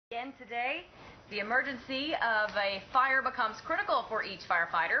again today. The emergency of a fire becomes critical for each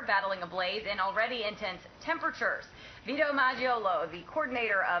firefighter battling a blaze in already intense temperatures. Vito Maggiolo, the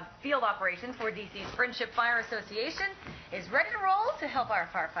coordinator of field operations for DC's Friendship Fire Association, is ready to roll to help our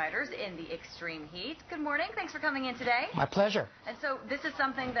firefighters in the extreme heat. Good morning. Thanks for coming in today. My pleasure. And so this is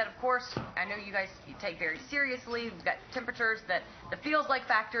something that, of course, I know you guys take very seriously. We've got temperatures that the feels like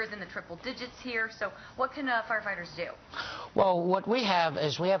factor is in the triple digits here. So what can firefighters do? Well, what we have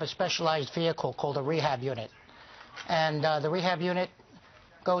is we have a specialized vehicle called a rehab unit. And the rehab unit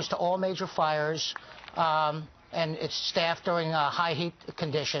goes to all major fires. And it's staffed during high heat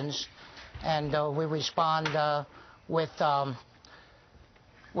conditions, and we respond with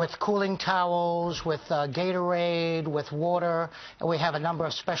cooling towels, with Gatorade, with water, and we have a number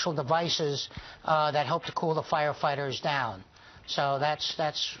of special devices that help to cool the firefighters down. So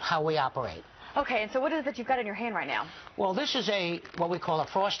that's how we operate. Okay, and so what is it that you've got in your hand right now? Well, this is what we call a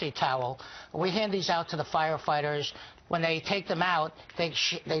frosty towel. We hand these out to the firefighters. When they take them out, they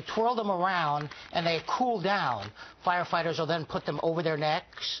twirl them around and they cool down. Firefighters will then put them over their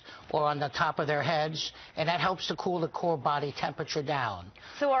necks or on the top of their heads, and that helps to cool the core body temperature down.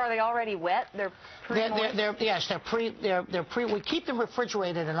 So are they already wet? They're yes, we keep them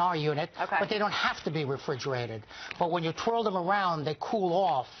refrigerated in our unit, okay, but they don't have to be refrigerated. But when you twirl them around, they cool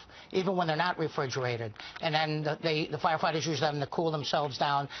off even when they're not refrigerated. And then the firefighters use them to cool themselves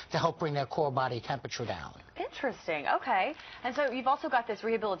down to help bring their core body temperature down. Interesting. Okay. And so you've also got this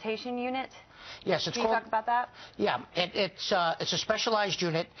rehabilitation unit? Yes, it's Can you talk about that? Yeah, it's a specialized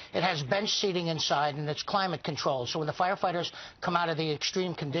unit. It has bench seating inside, and it's climate controlled. So when the firefighters come out of the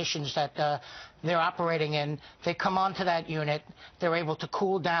extreme conditions that they're operating in, they come onto that unit. They're able to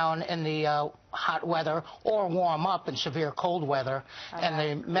cool down in the hot weather or warm up in severe cold weather. Okay.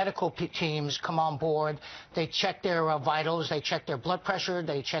 And the medical teams come on board. They check their vitals. They check their blood pressure.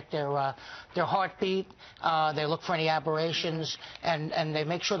 They check their heartbeat. They look for any aberrations, and they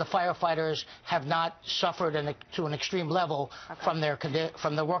make sure the firefighters have not suffered to an extreme level, okay,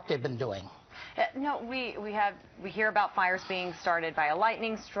 from the work they've been doing. No, we hear about fires being started by a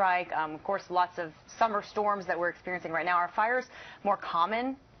lightning strike. Of course, lots of summer storms that we're experiencing right now. Are fires more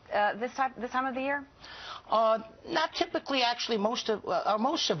common this time of the year? Not typically, actually. Our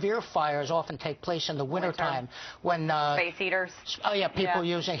most severe fires often take place in the wintertime when space heaters. Oh yeah, people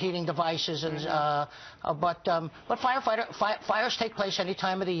using heating devices, and but fires take place any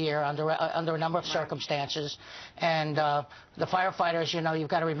time of the year under a number of circumstances, and the firefighters, you've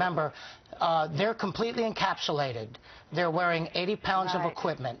got to remember, they're completely encapsulated. They're wearing 80 pounds of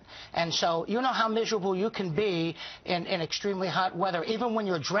equipment, and so you know how miserable you can be in extremely hot weather, even when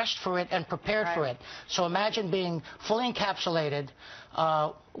you're dressed for it and prepared for it. So imagine being fully encapsulated,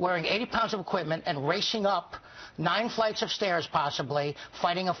 wearing 80 pounds of equipment and racing up 9 flights of stairs possibly,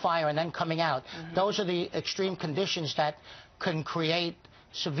 fighting a fire and then coming out. Those are the extreme conditions that can create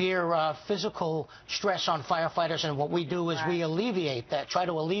severe physical stress on firefighters, and what we do is we alleviate that, try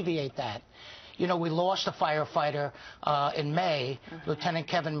to alleviate that. We lost a firefighter in May, Lieutenant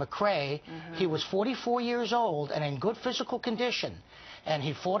Kevin McRae. He was 44 years old and in good physical condition. And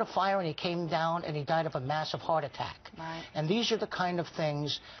he fought a fire, and he came down, and he died of a massive heart attack. And these are the kind of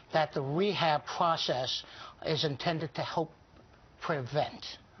things that the rehab process is intended to help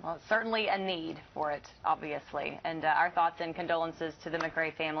prevent. Well, certainly a need for it, obviously. And our thoughts and condolences to the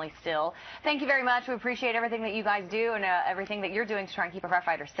McRae family still. Thank you very much. We appreciate everything that you guys do and everything that you're doing to try and keep our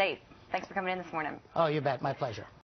firefighters safe. Thanks for coming in this morning. Oh, you bet. My pleasure.